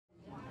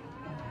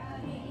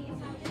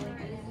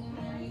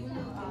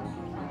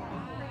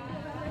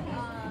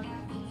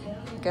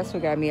Guess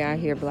what got me out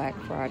here Black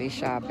Friday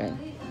shopping?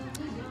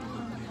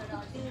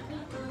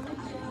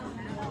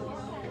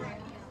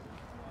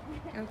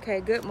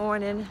 Okay, good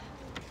morning.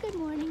 Good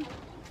morning.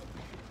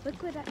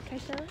 Look what can I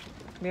show her?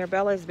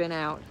 Mirabella's been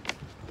out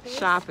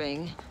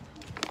shopping.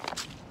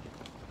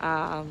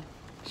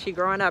 She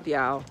growing up,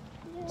 y'all.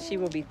 She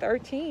will be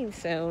 13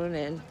 soon,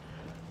 and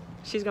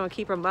she's gonna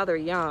keep her mother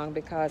young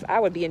because I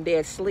would be in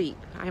bed asleep.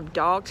 I'm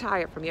dog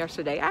tired from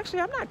yesterday.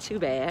 Actually, I'm not too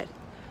bad.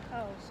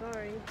 Oh,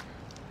 sorry.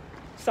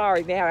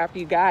 Sorry now after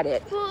you got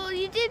it. Well,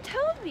 you did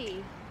tell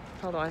me.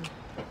 Hold on.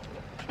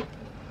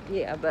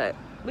 Yeah, but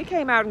we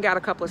came out and got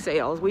a couple of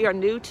sales. We are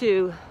new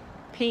to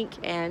Pink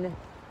and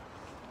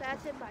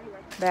Bath and Body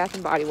Works. Bath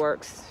and Body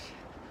Works.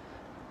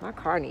 My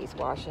car needs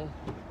washing.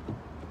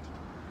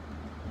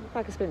 Looks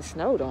like it's been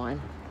snowed on.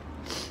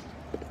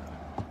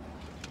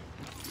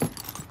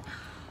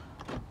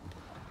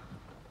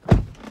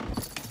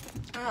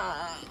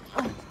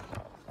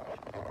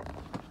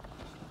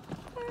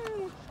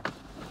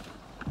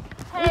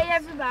 Hey,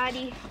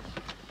 everybody.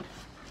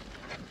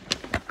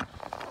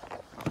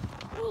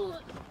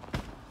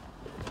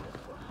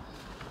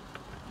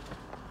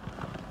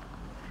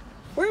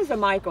 Where's the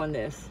mic on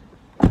this?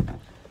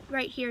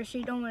 Right here, so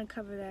you don't want to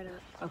cover that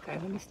up. Okay,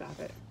 let me stop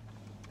it.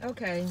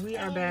 Okay, we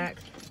are back.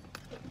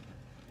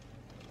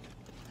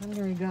 I'm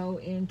gonna go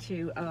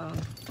into,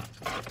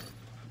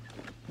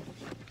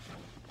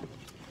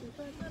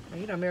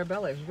 you know,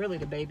 Mirabella is really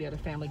the baby of the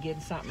family,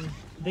 getting something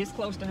this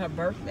close to her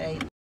birthday,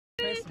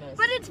 Christmas.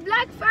 But it's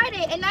Black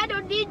Friday, and I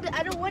don't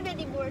want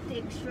any more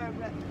things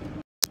from it.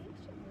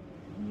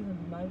 You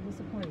might be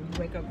disappointed when you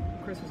wake up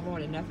Christmas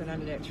morning, nothing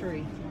under that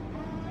tree.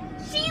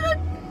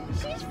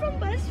 She's from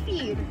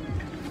BuzzFeed.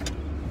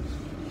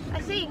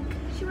 I think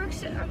she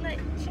works on that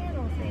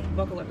channel thing.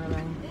 Buckle up, my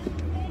man.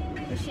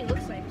 But she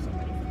looks like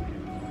somebody from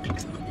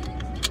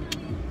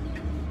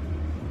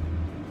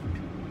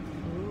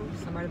Ooh,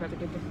 somebody about to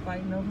get to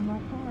fighting over my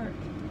park.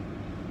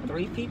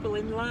 3 people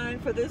in line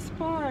for this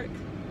park.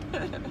 Oh,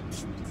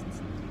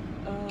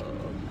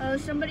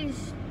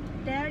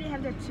 they already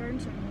have their turn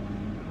signal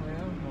on.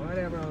 Well,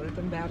 whatever, I'll let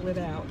them battle it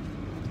out.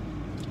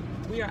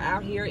 We are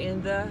out here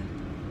in the,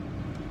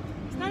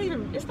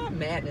 it's not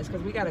madness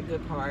because we got a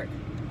good park.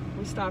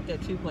 We stopped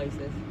at 2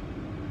 places.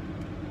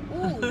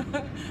 Ooh.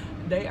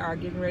 They are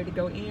getting ready to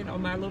go in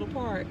on my little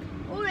park.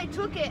 Oh, they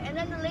took it, and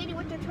then the lady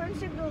with the turn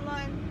signal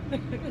on.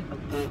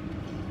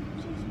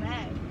 She's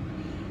mad.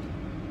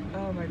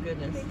 Oh my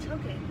goodness. They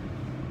took it.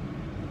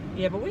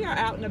 Yeah, but we are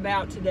out and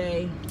about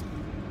today.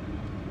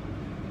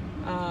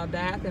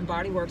 Bath and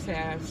Body Works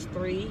has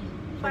 3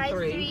 for Buy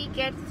 3. 3,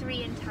 get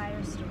 3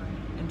 entire store.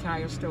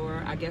 Entire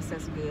store. I guess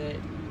that's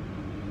good.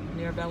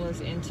 Mirabella's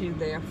into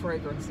their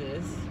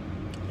fragrances.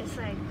 It's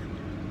like,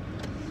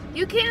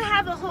 you can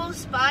have a whole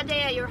spa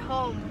day at your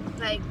home,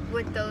 like,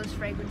 with those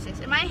fragrances.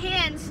 And my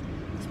hands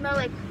smell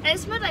like, and it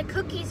smelled like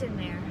cookies in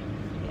there.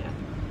 Yeah.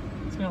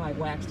 It smells like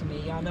wax to me.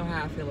 Y'all know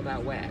how I feel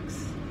about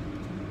wax.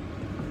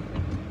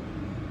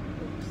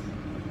 Oops.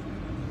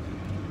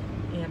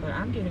 Yeah, but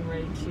I'm getting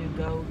ready to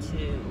go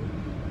to,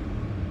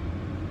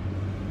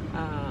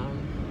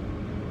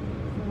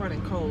 we're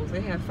running Kohl's.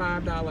 They have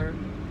 $5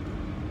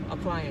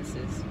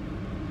 appliances.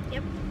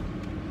 Yep.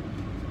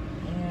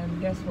 And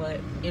guess what?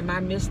 In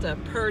my midst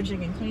of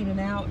purging and cleaning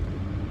out,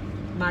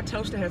 my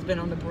toaster has been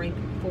on the brink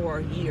for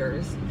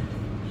years.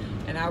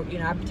 And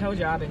I've told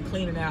you I've been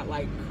cleaning out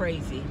like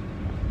crazy.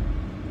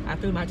 I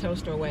threw my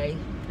toaster away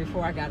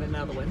before I got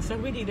another one. So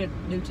we need a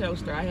new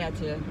toaster. I had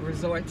to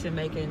resort to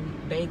making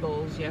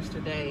bagels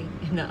yesterday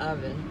in the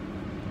oven.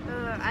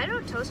 I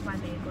don't toast my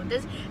bagel.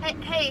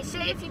 Hey,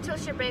 say if you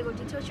toast your bagel,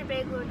 do you toast your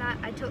bagel or not?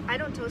 I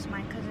don't toast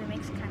mine because it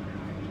makes it kind of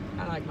hard.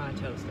 I like mine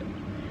toasted.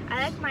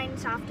 I like mine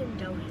soft and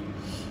doughy.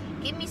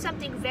 Give me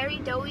something very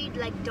doughy,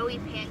 like doughy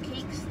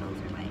pancakes. Those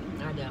are my.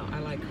 I know. I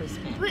like crisp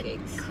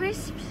pancakes. But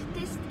crisp,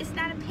 it's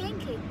not a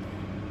pancake.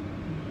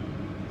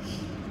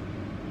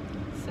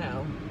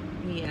 So,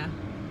 yeah.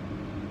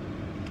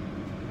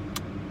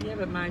 Yeah,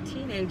 but my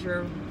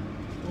teenager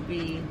will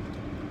be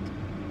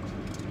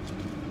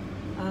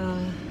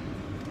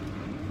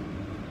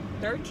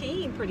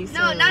 13 pretty soon.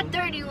 No, not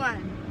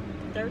 31.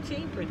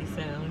 13 pretty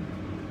soon.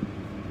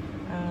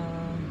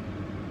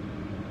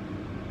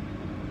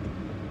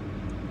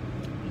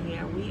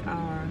 Yeah, we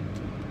are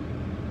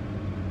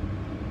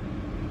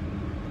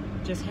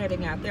just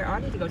heading out there. Oh, I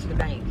need to go to the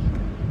bank.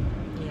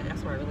 Yeah,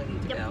 that's where I really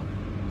need to go.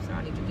 So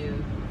I need to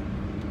do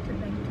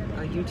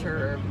a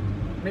U-turn.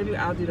 Maybe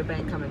I'll do the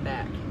bank coming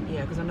back.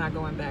 Yeah, because I'm not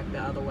going back the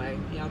other way.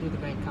 Yeah, I'll do the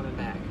bank coming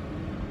back.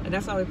 And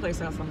that's the only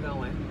place else I'm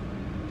going.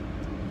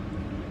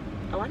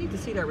 Oh, I need to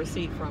see that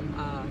receipt from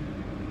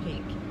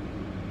Pink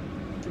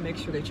to make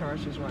sure they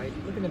charged us right.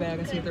 Look in the bag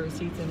and see if the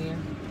receipt's in there.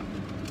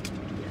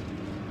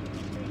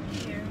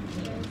 Here.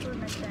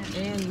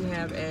 And you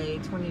have a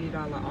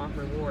 $20 off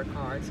reward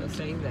card, so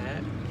save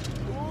that.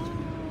 Ooh.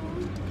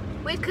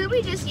 Wait, could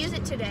we just use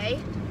it today?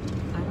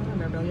 I don't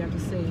remember, you have to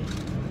see.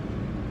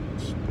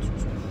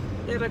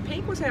 Yeah, but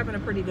Pink was having a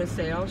pretty good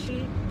sale.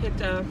 She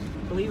picked up,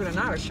 believe it or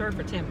not, a shirt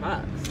for $10.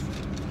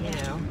 You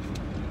know.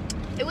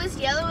 It was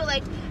yellow.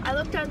 Like I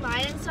looked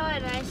online and saw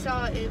it, and I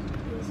saw it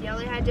was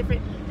yellow. It had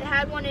different. They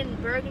had one in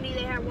burgundy.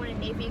 They had one in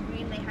navy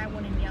green. They had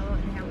one in yellow,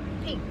 and they had one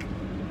in pink.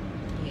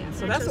 Yeah,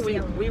 so that's what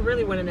we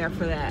really went in there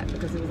for that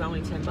because it was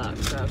only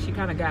 $10. So she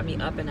kind of got me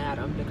up and at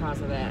them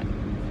because of that.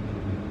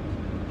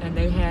 And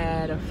they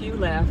had a few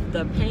left.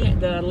 The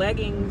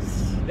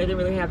leggings, they didn't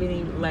really have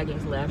any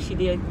leggings left. She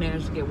did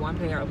manage to get one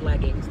pair of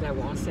leggings that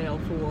were on sale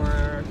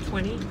for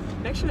 $20.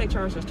 Make sure they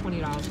charged us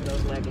 $20 for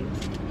those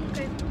leggings.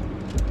 Okay.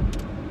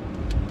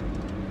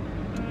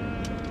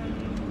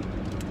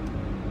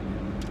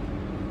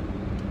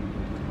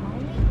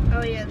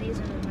 Oh yeah, these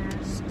are the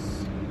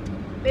masks.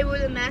 Wait, were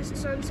the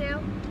masks on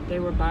sale? They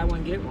were buy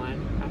one get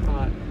one, I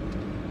thought.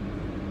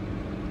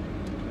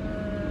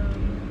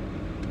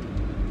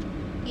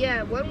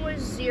 Yeah, one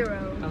was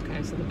 $0.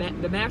 Okay, so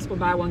the masks were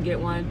buy one get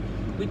one.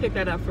 We picked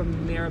that up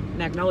from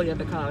Magnolia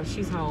because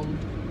she's home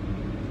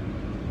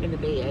in the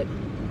bed.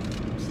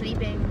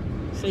 Sleeping.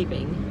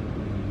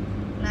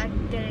 Not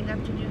getting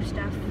up to do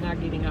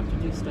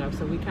stuff.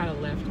 So we kind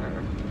of left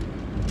her.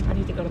 I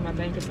need to go to my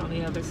bank. It's on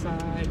the other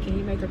side. Can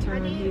you make a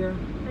turn here?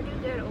 How do you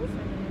get over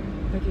there?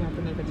 I think you have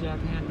to make a jack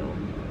handle.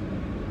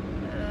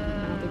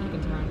 I don't think you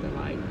can turn the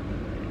light.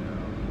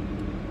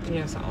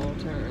 Yes, all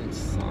turns.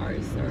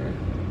 Sorry, sir.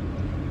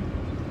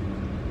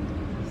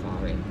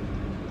 Sorry.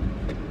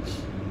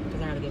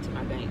 Because I gotta get to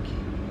my bank.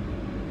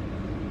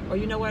 Or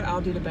you know what?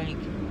 I'll do the bank.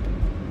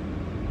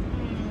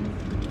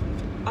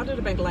 I'll do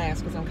the bank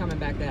last because I'm coming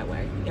back that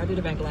way. I'll do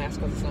the bank last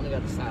because it's on the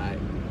other side.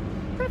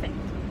 Perfect.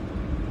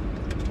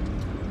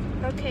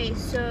 Okay,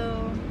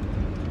 so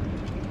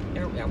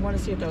I want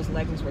to see if those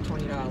leggings were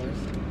 $20.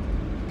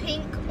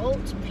 Pink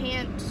alt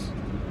pants,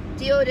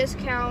 deal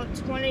discount,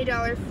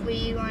 $20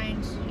 flea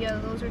lines. Yeah,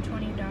 those are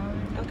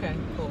 $20. Okay,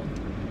 cool.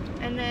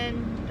 And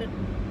then the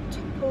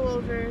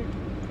pullover,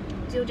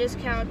 deal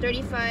discount,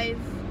 $35.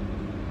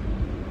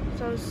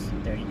 So it's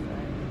 $35.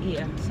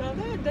 Yeah, so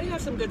they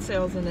have some good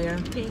sales in there.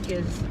 Pink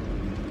is,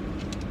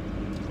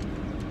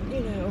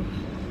 you know,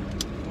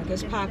 I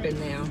guess popping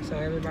now, so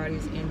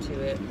everybody's into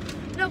it.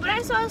 No, but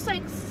I saw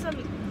like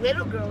some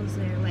little girls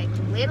there, like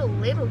little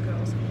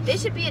girls. They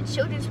should be at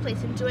children's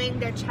place enjoying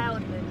their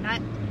childhood,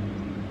 not.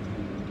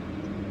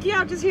 Do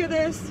y'all just hear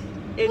this?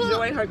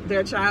 Enjoying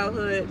their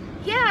childhood.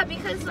 Yeah,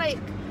 because like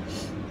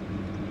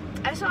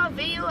I saw a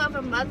video of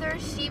a mother.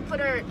 She put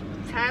her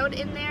child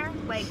in there,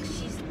 like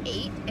she's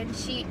 8, and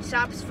she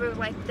shops for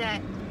like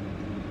that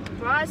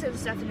bras and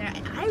stuff in there.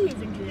 I would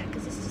even do that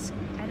because it's just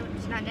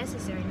it's not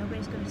necessary.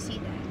 Nobody's going to see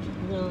that.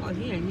 Well,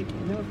 again,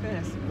 no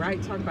offense,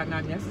 right? Talk about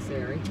not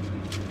necessary.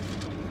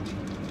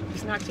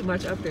 It's not too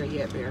much up there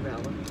yet,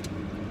 Marabella.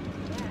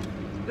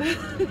 Yeah.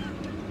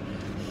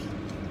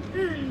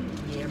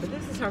 Yeah, but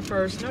this is her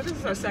this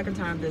is her second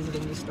time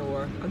visiting the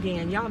store.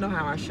 Again, y'all know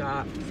how I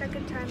shop.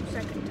 Second time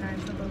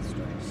for both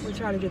stores. We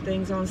try to get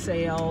things on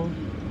sale.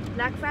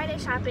 Black Friday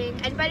shopping.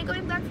 Anybody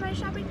going Black Friday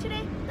shopping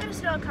today? Let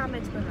us know in the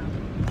comments below.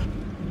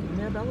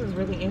 Marabella's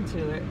really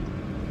into it.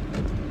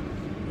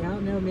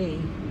 Y'all know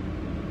me.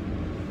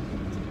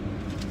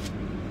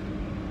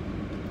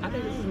 I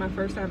think this is my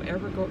first time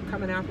ever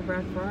coming out for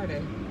Black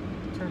Friday.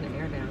 Turn the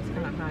air down. It's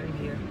kind of hot in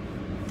here.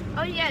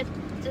 Oh yeah,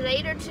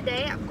 later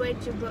today I'm going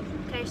to book.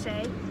 Can I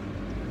say?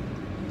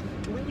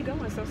 Where you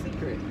going? So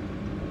secret.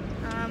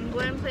 I'm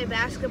going to play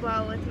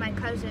basketball with my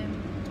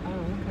cousin. Oh,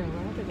 okay. Well,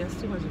 I don't think that's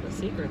too much of a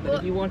secret, but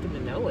if you wanted to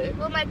know it.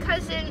 Well, my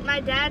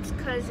dad's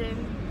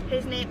cousin,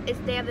 his name is.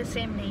 They have the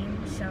same name,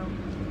 so.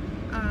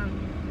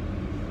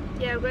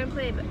 Yeah, we're gonna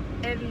play,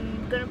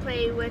 and gonna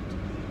play with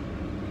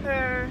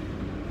her.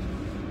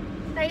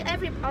 Like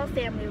all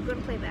family, we're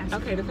gonna play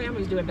basketball. Okay, the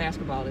family's doing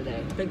basketball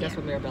today. I think that's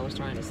what Marabella's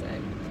trying to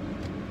say.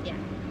 Yeah.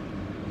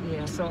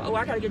 Yeah. So,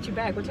 I gotta get you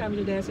back. What time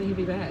did your dad say he'd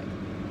be back?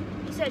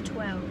 He said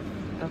 12.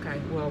 Okay.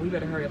 Well, we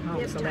better hurry up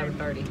home. It's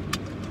 11:30.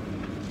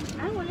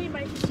 I don't want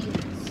anybody to see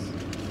this. I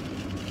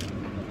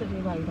don't think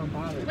anybody's gonna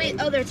bother. Wait.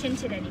 Oh, they're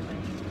tinted anyway.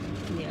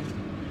 Yeah.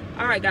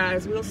 All right,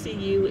 guys. We'll see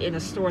you in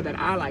a store that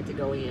I like to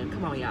go in.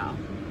 Come on, y'all.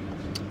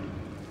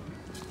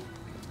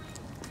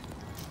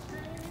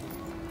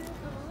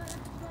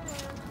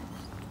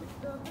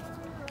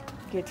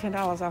 Get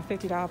 $10 off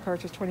 $50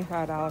 purchase,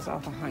 $25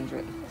 off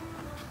 $100.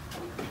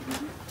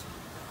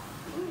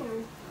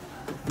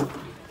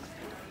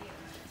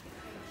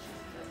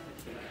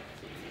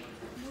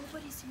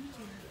 Nobody's in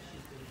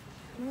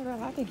here.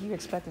 Well, I think you're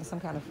expecting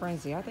some kind of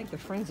frenzy. I think the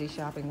frenzy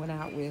shopping went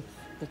out with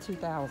the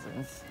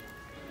 2000s.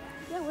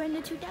 Yeah, we're in the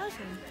 2000s.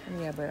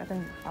 Yeah, but I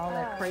think all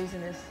that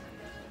craziness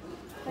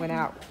went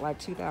out like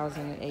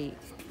 2008.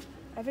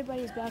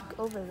 Everybody's back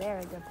over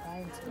there, the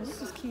appliances. Oh,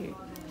 this is cute.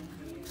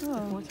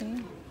 Oh.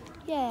 14?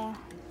 Yeah.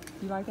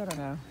 You like that or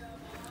no?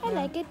 I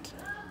like it.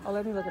 Oh,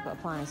 let me look at the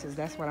appliances.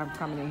 That's what I'm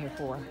coming in here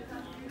for.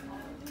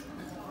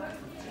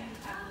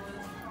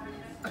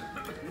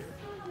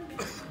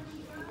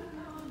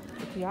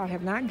 If y'all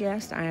have not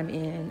guessed, I am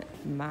in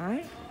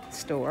my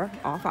store,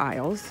 off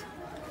aisles.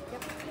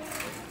 Yep.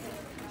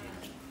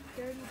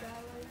 $30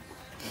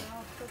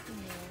 all cooking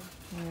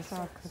there. Yeah, it's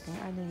all cooking.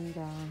 I need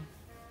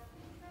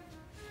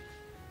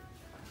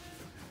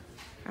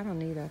I don't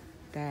need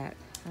that.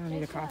 I don't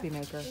need a coffee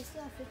maker. They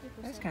still have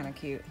 50%. That's kind of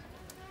cute.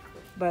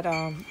 But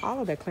all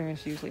of their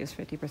clearance usually is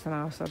 50%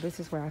 off. So this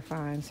is where I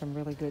find some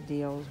really good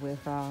deals with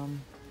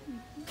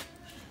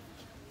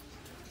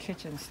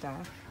kitchen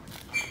stuff.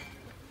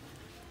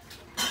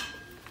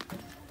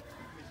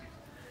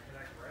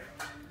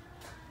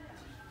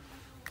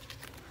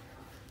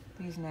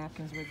 These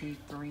napkins would be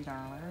 $3.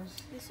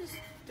 This is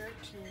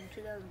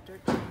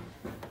 2013.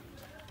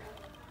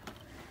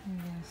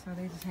 Yeah, so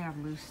they just have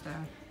loose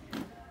stuff.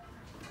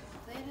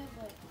 They have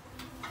like...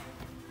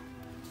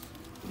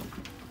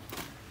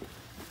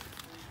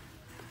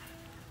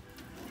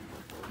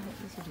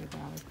 This would be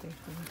 $1.50.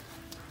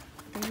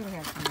 They really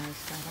have some nice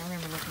stuff. I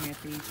remember looking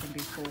at these from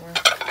before.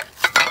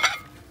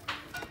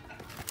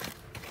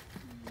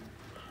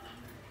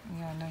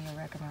 Yeah, I know you'll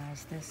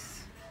recognize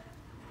this.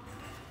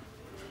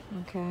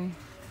 Okay.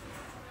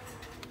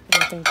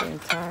 But I think the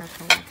entire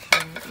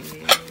collection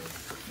is,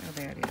 oh,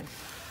 there it is.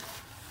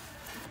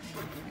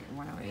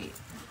 108.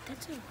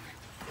 That's a...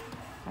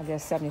 I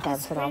guess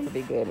 75% off would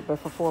be good, but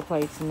for 4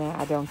 plates, no,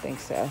 I don't think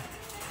so.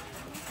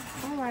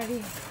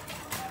 Alrighty.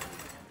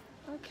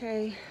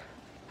 Okay.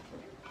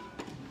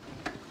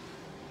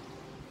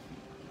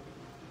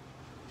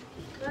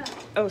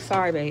 Oh,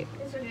 sorry, babe.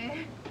 It's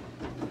okay.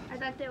 I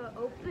thought they were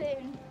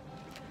open.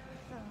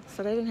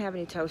 So they didn't have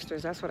any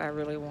toasters. That's what I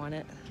really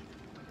wanted.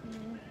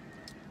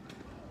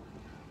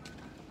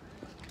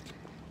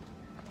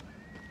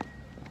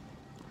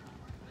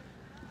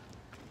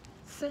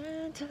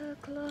 Santa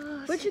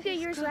Claus. Where'd you get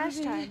yours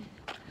last time?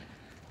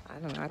 I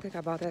don't know. I think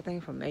I bought that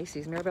thing from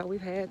Macy's. Maribel, we've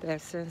had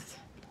that since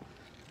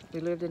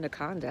we lived in the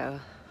condo.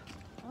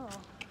 Oh.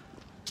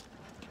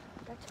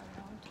 That's a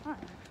long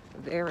time. A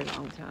very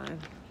long time.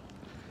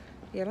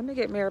 Yeah, let me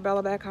get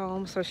Maribella back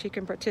home so she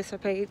can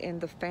participate in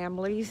the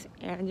family's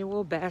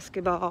annual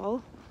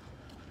basketball.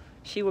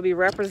 She will be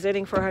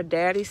representing for her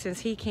daddy since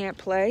he can't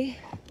play.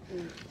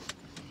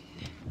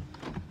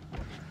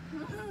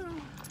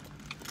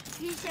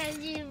 He says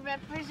you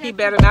represent... He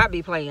better not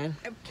be playing.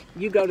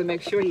 You go to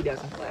make sure he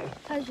doesn't play.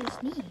 How's your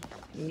knee?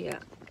 Yeah.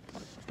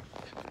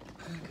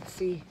 I can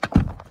see.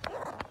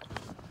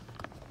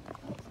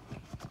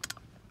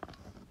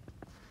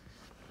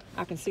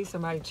 I can see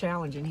somebody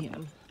challenging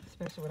him,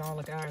 especially when all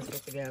the guys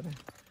get together.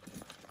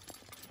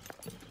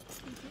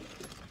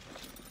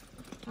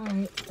 All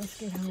right, let's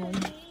get home.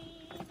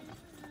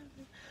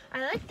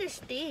 I like this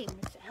thing.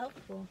 It's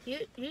helpful.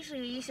 Usually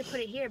we used to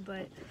put it here,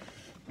 but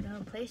no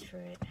place for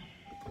it.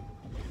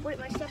 Wait,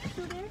 my stuff's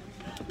still there?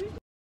 Okay.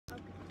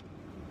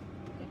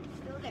 It's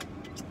still there.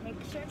 Make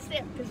sure it's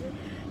there, because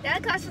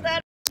that costs a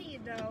lot of money,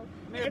 though.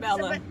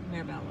 Maribella.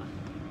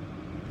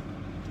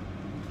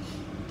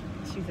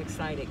 She's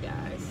excited,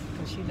 guys,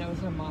 because she knows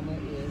her mama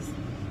is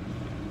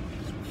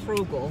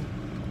frugal,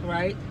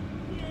 right?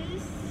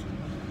 Yes.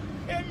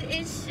 And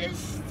it's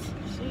just...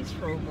 She's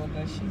frugal,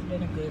 but she's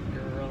been a good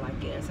girl, I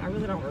guess. I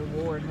really don't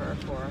reward her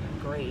for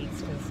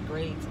grades, because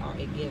grades are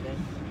a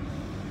given.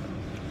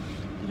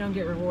 You don't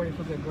get rewarded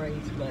for good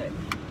grades, but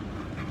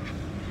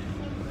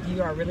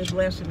you are really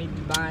blessed with me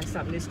buying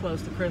something this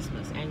close to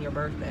Christmas and your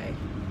birthday.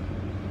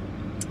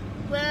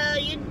 Well,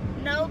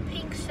 no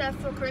pink stuff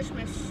for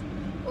Christmas,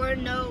 or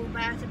no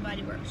Bath and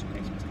Body Works for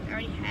Christmas. I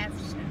already have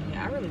stuff.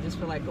 Yeah, I really just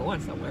feel like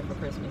going somewhere for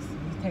Christmas.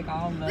 You take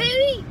all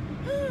the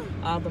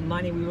all the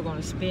money we were going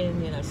to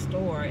spend in a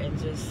store and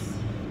just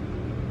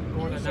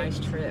go on a nice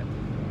trip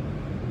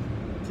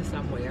to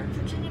somewhere.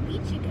 Virginia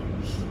Beach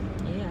again.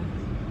 Yeah,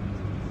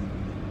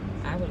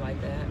 I would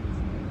like that.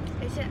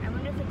 I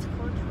wonder if it's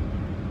cold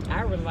down there.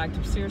 I would like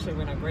to seriously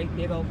rent a great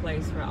big old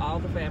place for all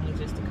the family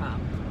just to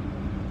come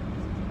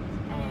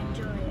And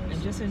enjoy it.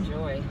 and just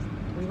enjoy.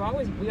 We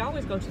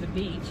always go to the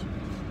beach.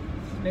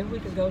 Maybe we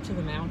could go to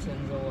the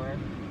mountains, or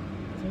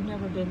we've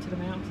never been to the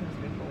mountains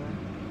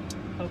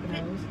before.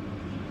 Poconos.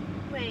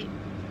 Wait,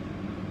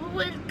 what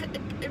would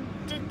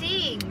the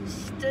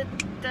things, the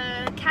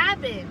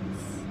cabins,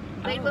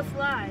 Rainbow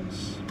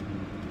Lodge?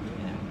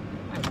 Yeah,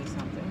 that might be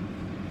something.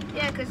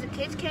 Yeah, because the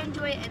kids can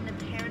enjoy it and the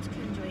parents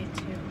can enjoy it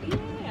too.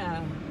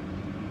 Yeah.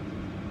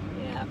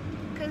 Yeah.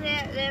 Because they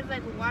have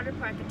like a water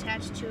park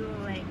attached to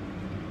like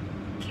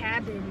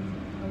cabin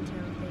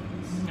hotel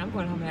things. I'm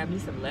going home and have me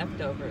some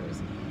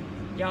leftovers.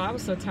 Y'all, I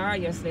was so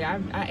tired yesterday.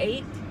 I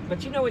ate,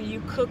 but you know when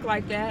you cook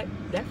like that,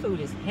 that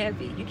food is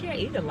heavy. You can't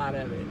eat a lot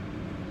of it.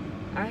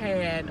 I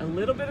had a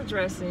little bit of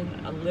dressing,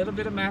 a little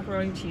bit of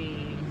macaroni and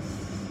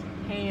cheese,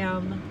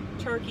 ham,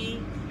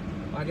 turkey.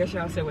 Well, I guess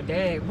y'all said, well,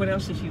 Dad, what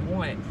else did you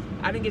want?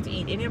 I didn't get to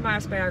eat any of my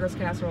asparagus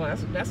casserole.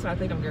 That's what I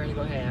think I'm going to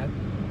go have.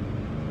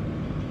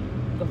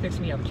 Go fix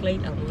me a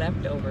plate of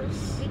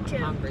leftovers. Me too.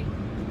 I'm hungry.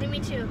 Me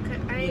too.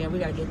 Yeah, we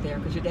got to get there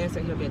because your dad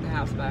said he'll be at the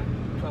house by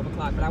 12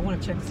 o'clock. But I want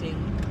to check to see.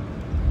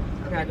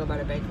 I got to go by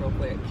the bank real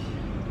quick.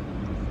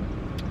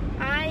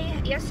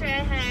 Yesterday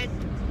I had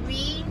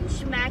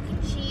greens, mac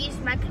and cheese.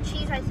 Mac and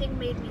cheese I think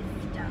made me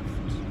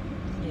stuffed.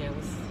 Yeah, it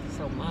was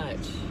so much.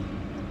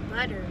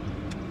 Butter.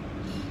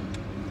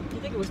 You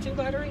think it was too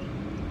buttery?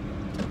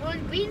 Well, the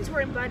greens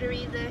weren't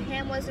buttery. The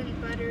ham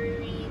wasn't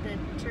buttery.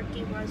 The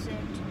turkey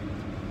wasn't.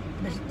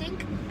 I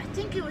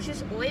think it was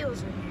just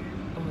oils in there.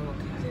 Oh,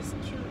 okay. Just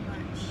too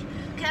much.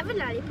 Can I have a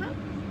lollipop?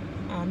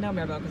 No,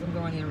 Maribel, because I'm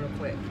going in real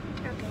quick.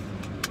 Okay.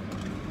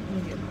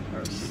 Let me get my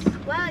purse.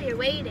 While you're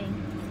waiting,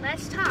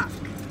 let's talk.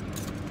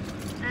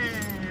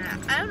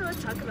 I don't know what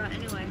to talk about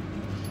anyway.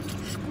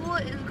 School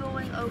is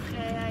going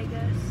okay, I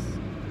guess.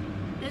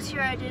 This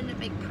year I didn't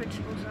make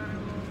principal's honor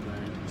roll,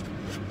 but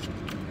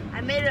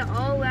I made it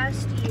all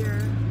last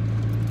year,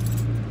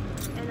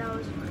 and that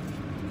was fun.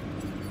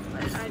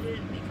 But I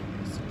didn't make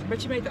it this year.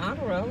 But you made the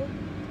honor roll,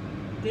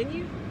 didn't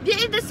you?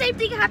 Yeah, the same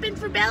thing happened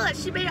for Bella.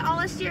 She made it all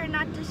last year and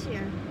not this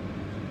year.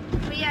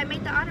 But yeah, I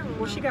made the honor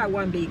roll. Well, she got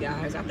 1 B,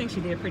 guys. I think she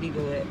did pretty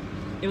good.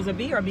 It was a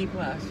B or a B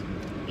plus?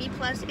 B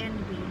plus and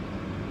a B.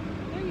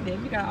 No, you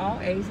didn't. You got all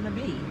A's and a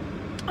B.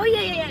 Oh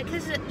yeah,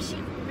 because she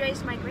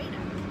raised my grade up.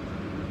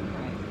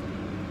 Right.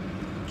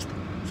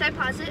 Should I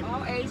pause it?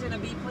 All A's and a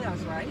B plus,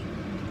 right?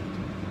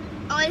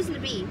 All A's and a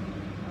B.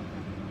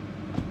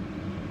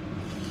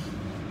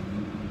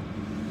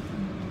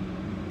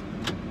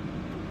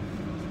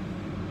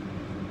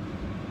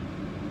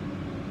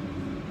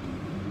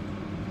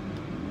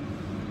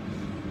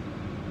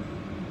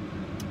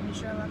 Make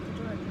sure I lock the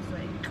door because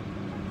like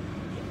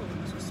people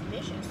look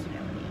suspicious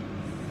nowadays.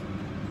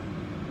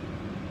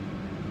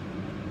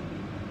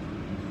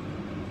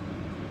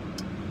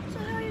 So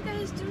how are you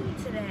guys doing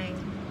today?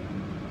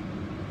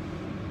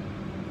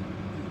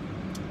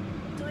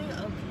 Doing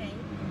okay.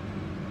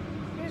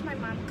 Here's my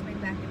mom coming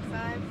back in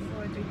 5,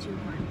 4, 3, 2,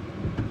 1.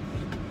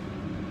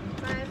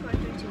 5, 4, 3,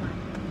 2, 1.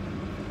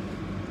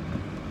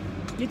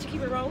 Did you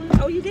keep it rolling?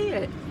 Oh, you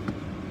did.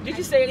 Did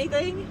you say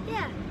anything?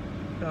 Yeah.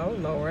 Oh,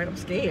 Lord, I'm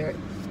scared.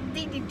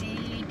 Dee dee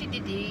dee dee dee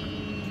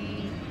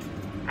dee.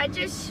 I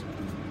just.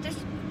 Did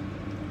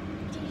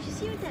you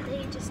see what that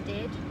lady just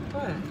did?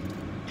 What?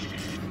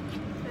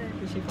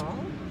 Did she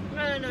fall?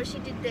 No, she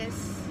did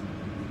this.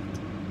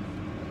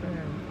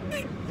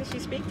 Did she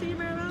speak to you,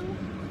 Maribel?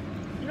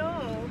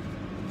 No.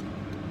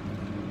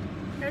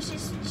 No, she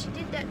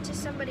did that to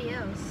somebody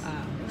else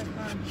in the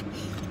car.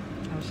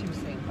 Oh, she was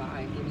saying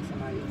bye and giving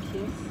somebody a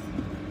kiss.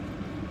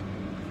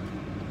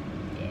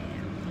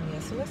 Yeah. Yeah,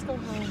 so let's go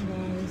home,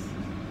 guys.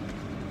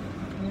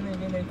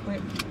 Really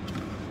quick.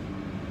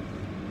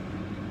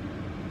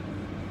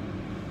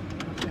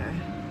 Okay.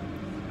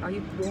 Are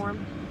you warm?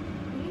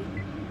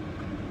 Mm-hmm.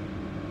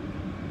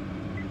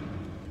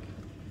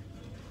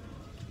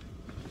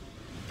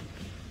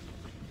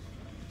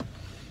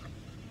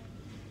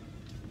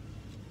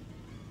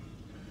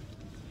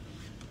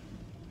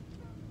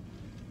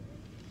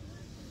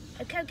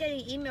 I kept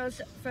getting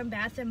emails from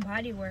Bath and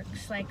Body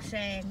Works like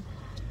saying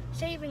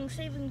savings,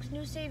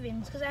 new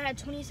savings, because I had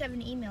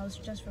 27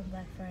 emails just from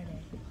Black Friday.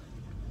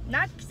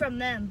 Not from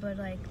them, but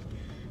like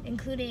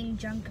including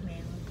junk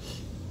mail.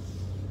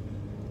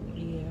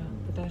 Yeah,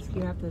 but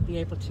you have to be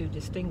able to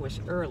distinguish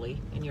early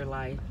in your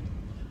life.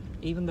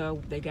 Even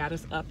though they got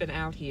us up and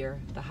out here,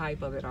 the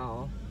hype of it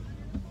all.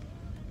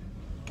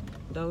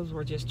 Those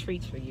were just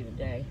treats for you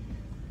today.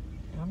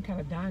 And I'm kind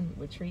of done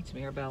with treats,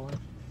 Maribella.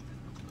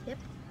 Yep.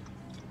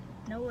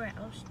 Nowhere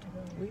else to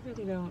go. We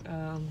really don't,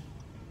 I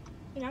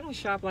don't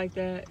shop like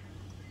that.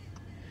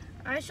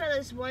 I saw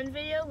this one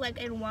video, like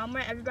in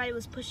Walmart, everybody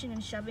was pushing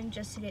and shoving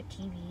just to get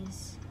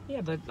TVs.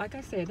 Yeah, but like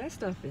I said, that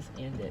stuff is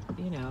ended,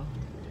 you know.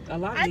 A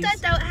lot of I thought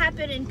that would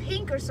happen in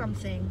Pink or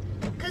something.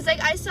 Because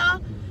like I saw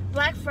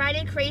Black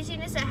Friday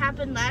craziness that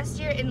happened last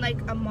year in like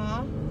a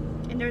mall.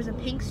 And there was a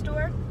Pink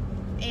store.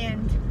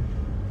 And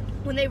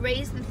when they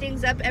raised the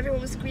things up,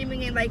 everyone was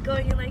screaming and like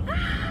going and like,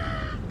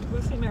 ah!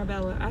 Well, see,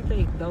 Maribella, I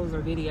think those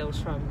are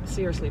videos from,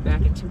 seriously,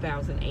 back in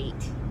 2008.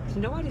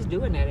 Nobody's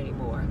doing that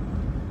anymore.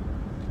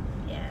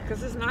 Yeah.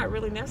 Because it's not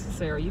really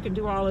necessary. You can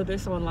do all of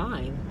this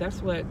online.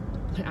 That's what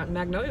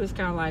Magnolia was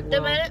kind of like,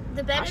 well,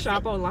 I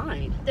shop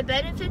online. The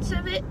benefits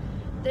of it,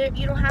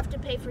 you don't have to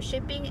pay for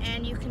shipping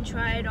and you can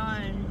try it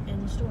on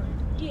in the store.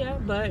 Yeah,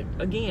 but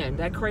again,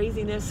 that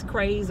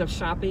craze of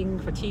shopping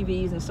for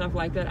TVs and stuff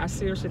like that, I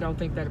seriously don't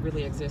think that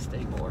really exists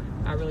anymore.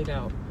 I really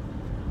don't.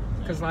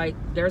 Because, like,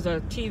 there's a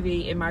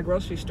TV in my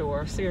grocery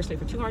store, seriously,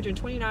 for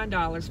 $229,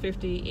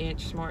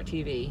 50-inch smart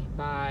TV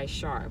by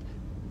Sharp.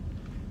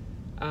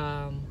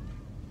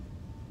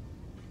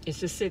 It's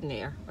just sitting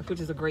there,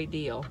 which is a great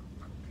deal.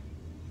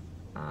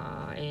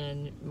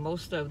 And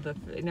most of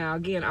now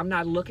again, I'm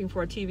not looking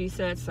for a TV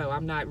set, so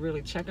I'm not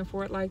really checking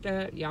for it like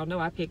that. Y'all know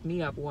I picked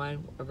me up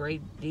one, a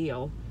great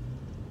deal,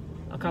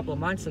 a couple of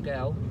months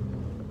ago.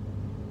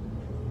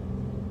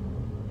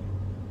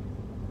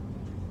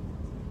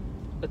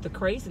 But the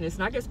craziness,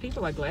 and I guess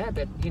people are glad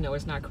that, you know,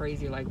 it's not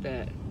crazy like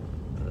that.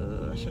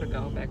 I should have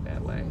gone back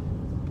that way.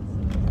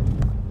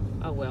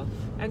 Oh well.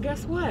 And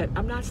guess what?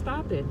 I'm not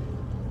stopping.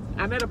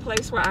 I'm at a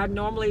place where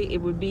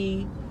it would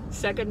be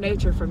second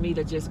nature for me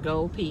to just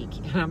go peek,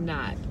 and I'm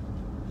not.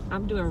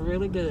 I'm doing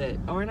really good,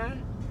 aren't I?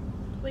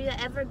 Will you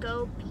ever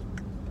go peek?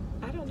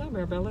 I don't know,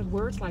 Maribella.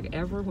 Words like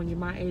ever when you're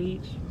my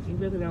age, you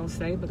really don't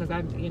say, because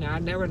I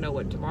never know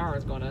what tomorrow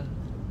is gonna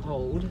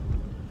hold.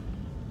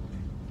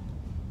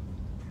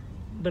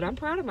 But I'm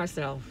proud of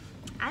myself.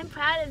 I'm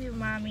proud of you,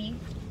 Mommy.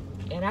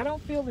 And I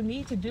don't feel the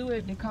need to do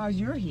it because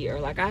you're here.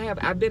 Like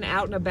I've been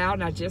out and about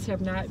and I just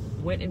have not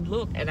went and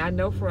looked. And I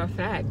know for a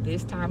fact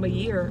this time of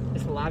year,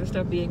 there's a lot of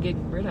stuff being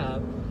getting rid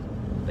of.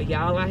 But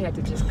y'all, I had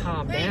to just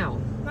calm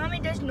down. Mommy,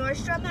 does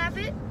Nordstrom have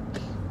it?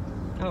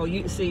 Oh,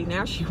 you see,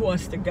 now she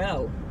wants to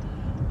go.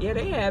 Yeah,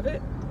 they have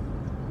it.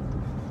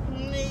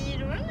 You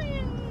don't know?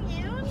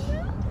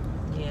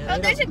 Yeah. Oh,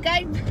 there's a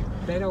guy.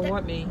 They don't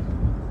want me.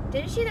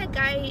 Did you see that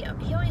guy?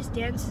 He always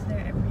dances there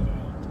every day.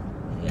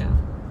 Yeah.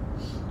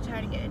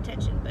 Trying to get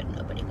attention, but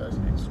nobody goes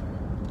in that store.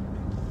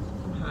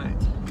 I'm hot.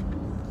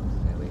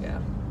 There we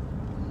go.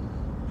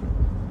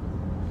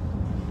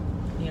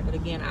 Yeah, but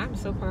again, I'm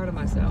so proud of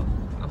myself.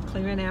 I'm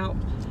clearing out.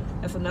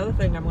 That's another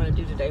thing I'm going to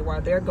do today.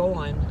 While they're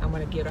going, I'm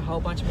going to get a whole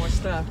bunch more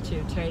stuff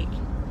to take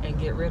and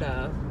get rid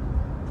of.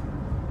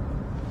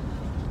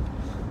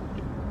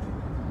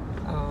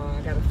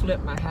 I got to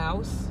flip my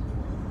house.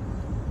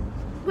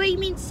 What, you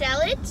mean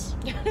sell it?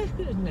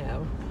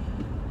 No.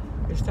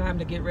 It's time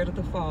to get rid of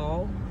the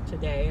fall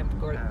today. I'm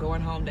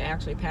going home to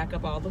actually pack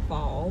up all the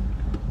fall,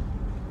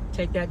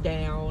 take that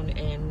down,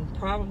 and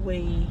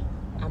probably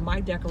I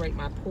might decorate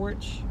my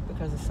porch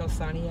because it's so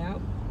sunny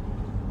out.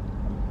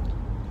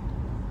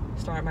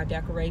 Start my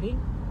decorating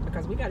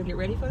because we got to get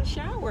ready for the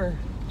shower.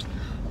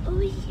 Oh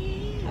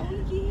yeah.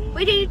 Oh yeah.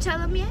 Wait, did you tell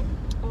them yet?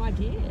 Oh, I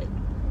did.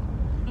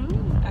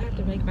 I have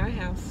to make my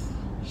house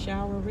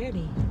shower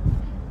ready.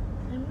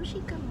 When will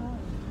she come home?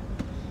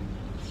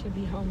 She'll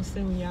be home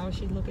soon, y'all.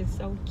 She's looking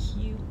so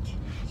cute.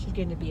 She's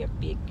getting to be a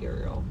big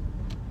girl.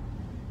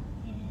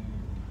 Yeah.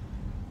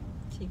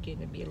 She's getting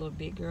to be a little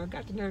big girl.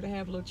 Got the nerve to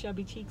have little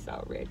chubby cheeks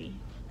already.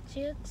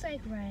 She looks like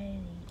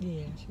Riley.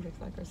 Yeah, she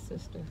looks like her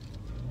sister.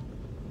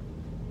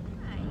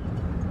 Hi.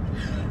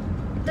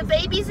 The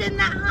baby's in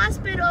that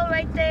hospital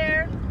right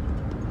there.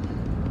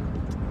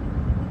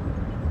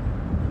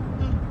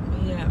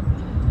 Yeah.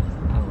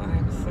 Oh,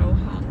 I'm so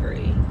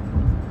hungry.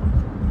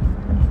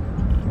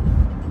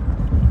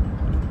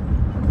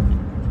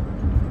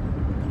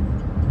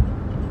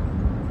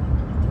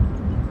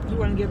 You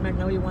want to give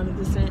Magnolia one of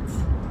the cents?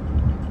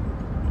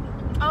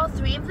 All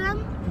three of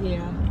them?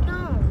 Yeah.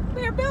 No.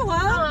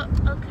 Marabella.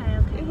 Oh, okay.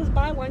 It was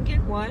buy one,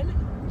 get one.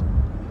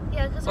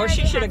 Yeah, because Or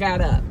she should have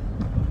got up.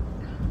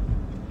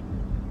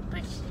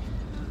 But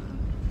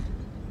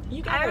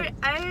You got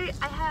I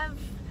have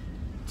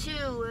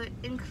two,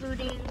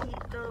 including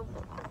the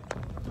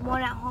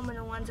one at home and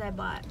the ones I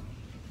bought.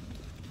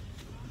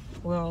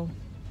 Well,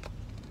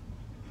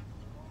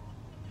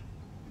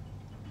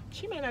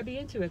 she may not be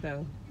into it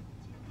though.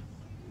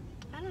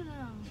 I don't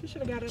know. She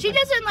should have got up. She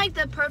doesn't like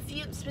the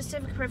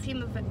specific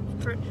perfume of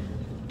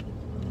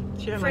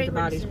She doesn't like the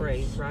body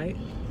fragrances. sprays, right?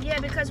 Yeah,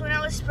 because when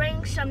I was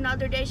spraying some the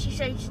other day, she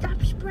said,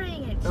 "Stop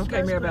spraying it."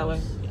 Okay, Smells Marabella.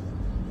 gross."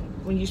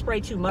 When you spray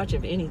too much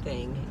of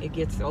anything, it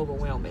gets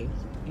overwhelming.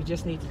 You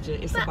just need to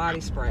it's a But body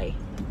spray.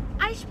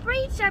 I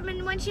sprayed some,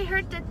 and when she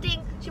heard the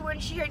thing, she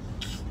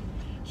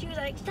was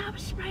like, "Stop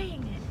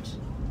spraying it."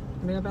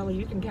 Marabella,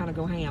 you can kind of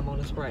go ham on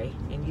a spray,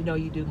 and you know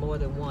you do more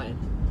than one.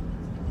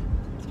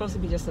 It's supposed to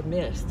be just a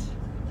mist,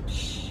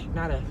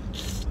 not a.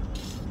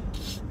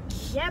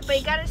 Yeah, but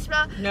you gotta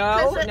smell.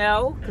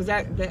 No, because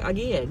that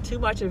again, too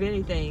much of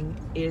anything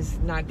is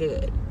not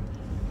good.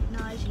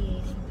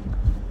 Nauseating.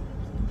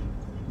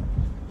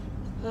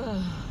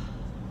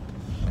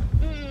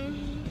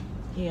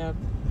 Yeah,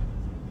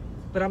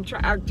 but I'm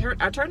trying.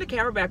 I turned the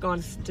camera back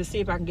on to see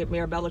if I can get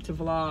Marabella to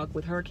vlog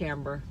with her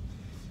camera.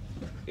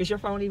 Is your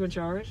phone even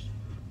charged?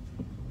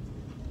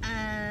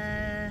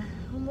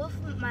 Both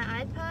my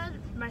iPad,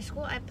 my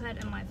school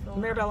iPad, and my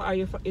phone.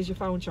 Marabella, is your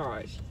phone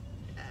charged?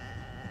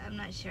 I'm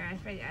not sure. I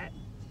forgot.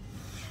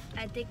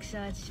 I think so.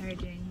 It's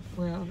charging.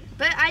 Well,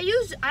 but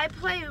I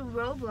play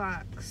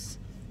Roblox,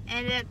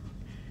 and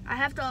I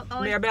have to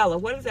always.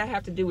 Marabella, what does that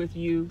have to do with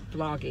you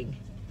vlogging?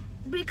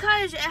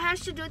 Because it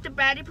has to do with the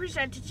battery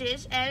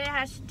percentages, and it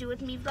has to do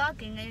with me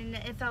vlogging, and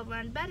if I'll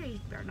run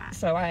batteries or not.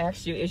 So I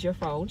asked you, is your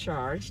phone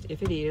charged?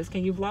 If it is,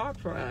 can you vlog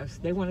for us?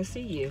 They want to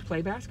see you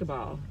play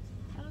basketball.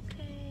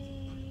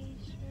 Okay,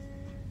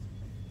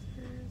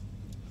 sure.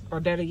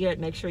 Or better yet,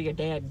 make sure your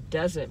dad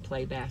doesn't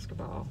play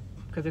basketball.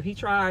 Because if he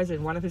tries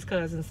and one of his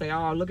cousins say,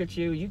 "Oh, look at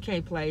you, you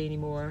can't play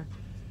anymore,"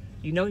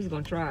 you know he's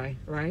going to try,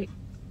 right?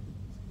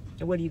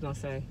 And what are you going to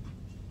say?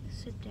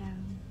 Sit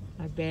down.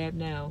 Like, Dad,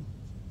 no.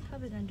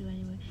 Probably gonna do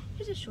anyway.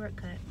 Here's a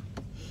shortcut.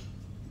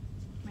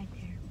 Right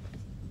there.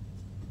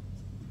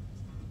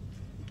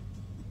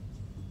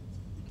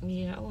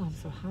 Yeah, oh, I'm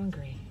so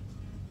hungry.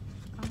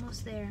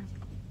 Almost there.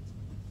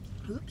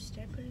 Oops,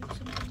 did I put in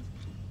something?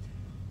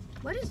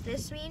 What does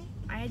this mean?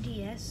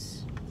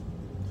 IDS?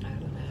 I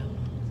don't know.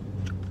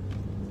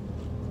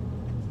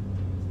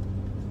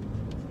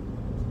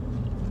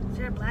 Is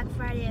there a Black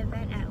Friday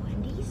event at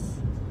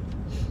Wendy's?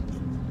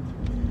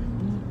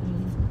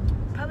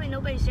 Probably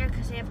nobody's there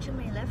because they have too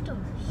many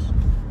leftovers.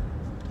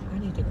 I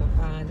need to go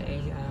find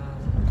a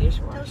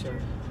dishwasher.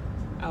 Toaster.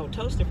 Oh,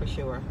 toaster for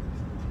sure.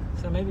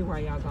 So maybe while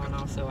y'all gone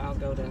also, I'll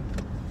go to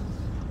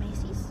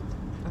Macy's?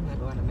 I'm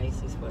not going to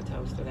Macy's for a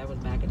toaster. That was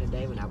back in the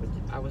day when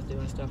I was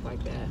doing stuff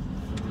like that.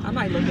 I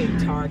might look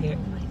at Target.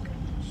 Oh my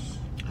goodness.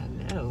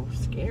 know.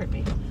 Scared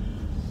me.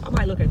 I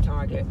might look at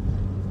Target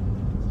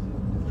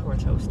for a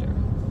toaster.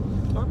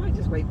 Or I might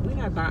just wait.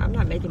 I'm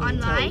not making any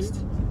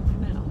toast.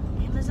 No.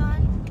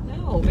 Amazon?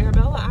 No,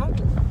 Marabella.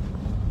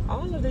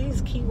 All of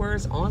these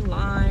keywords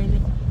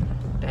online,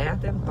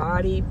 Bath and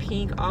Body,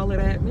 Pink, all of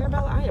that.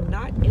 Marabella, I am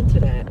not into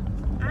that.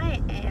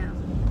 I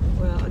am.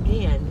 Well,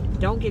 again,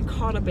 don't get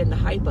caught up in the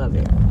hype of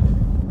it.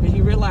 Because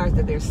you realize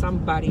that there's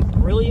somebody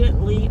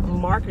brilliantly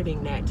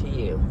marketing that to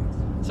you.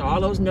 So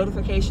all those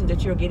notifications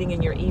that you're getting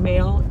in your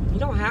email, you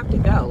don't have to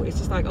go. It's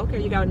just like,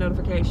 okay, you got a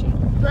notification.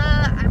 But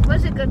I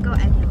wasn't going to go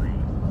anyway.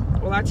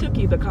 Well, I took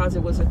you because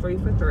it was a 3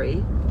 for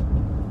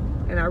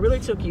 $3. And I really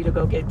took you to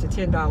go get the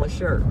 $10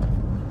 shirt.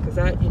 Because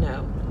that, you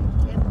know.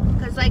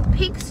 Because like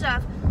pink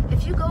stuff,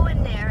 if you go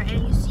in there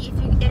and you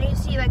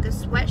see like a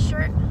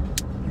sweatshirt,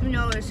 you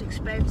know it's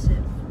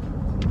expensive.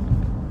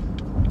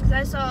 Because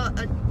I saw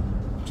a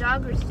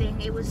jogger thing,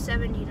 it was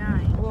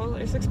 $79. Well,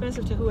 it's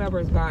expensive to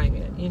whoever is buying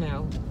it, you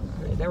know.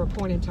 There were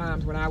point in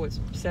times when I was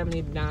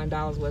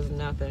 $79 wasn't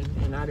nothing,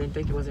 and I didn't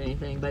think it was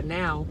anything. But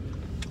now,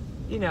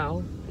 you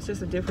know, it's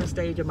just a different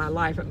stage of my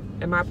life.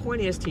 And my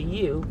point is to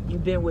you,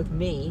 you've been with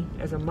me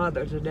as a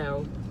mother to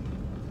know,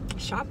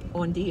 shop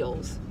on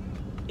deals.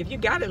 If you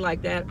got it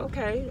like that,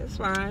 okay, that's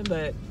fine.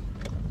 But,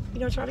 you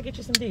know, try to get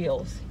you some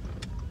deals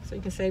so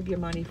you can save your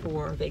money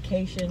for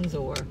vacations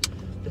or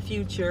the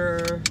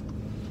future,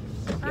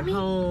 your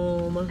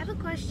home. I have a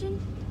question.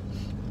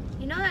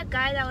 You know that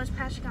guy that was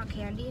passing out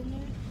candy in there?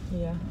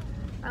 Yeah.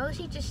 Why was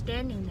he just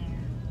standing there?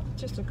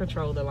 Just to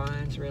control the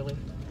lines, really.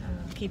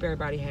 Keep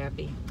everybody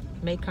happy.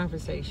 Make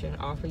conversation.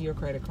 Offer you a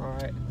credit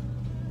card.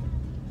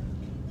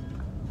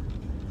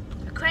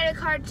 A credit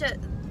card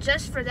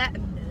just for that?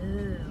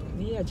 No.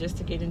 Yeah, just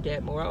to get in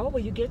debt more. Oh,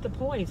 well, you get the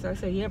points. I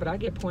say, yeah, but I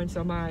get points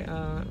on my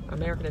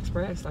American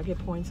Express. I get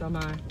points on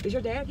my... Is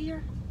your dad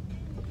here?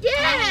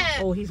 Yeah!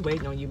 Oh, he's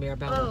waiting on you,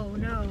 Marabella. Oh,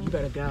 no. You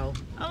better go.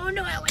 Oh,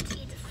 no, I went to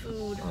eat the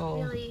food.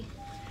 Oh, really?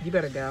 You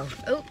better go.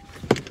 Oh,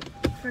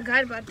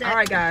 forgot about that. All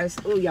right, guys.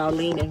 Ooh, y'all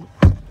leaning.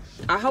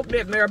 I hope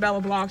that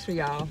Marabella vlogs for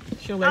y'all.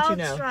 She'll let you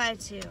know. I'll try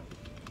to.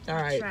 All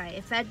right. I'll try.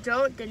 If I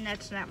don't, then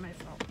that's not my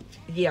fault.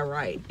 Yeah,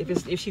 right.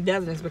 If she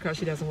doesn't, it's because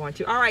she doesn't want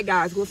to. All right,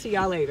 guys. We'll see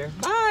y'all later.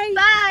 Bye.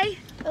 Bye.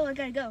 Oh, I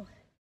gotta go.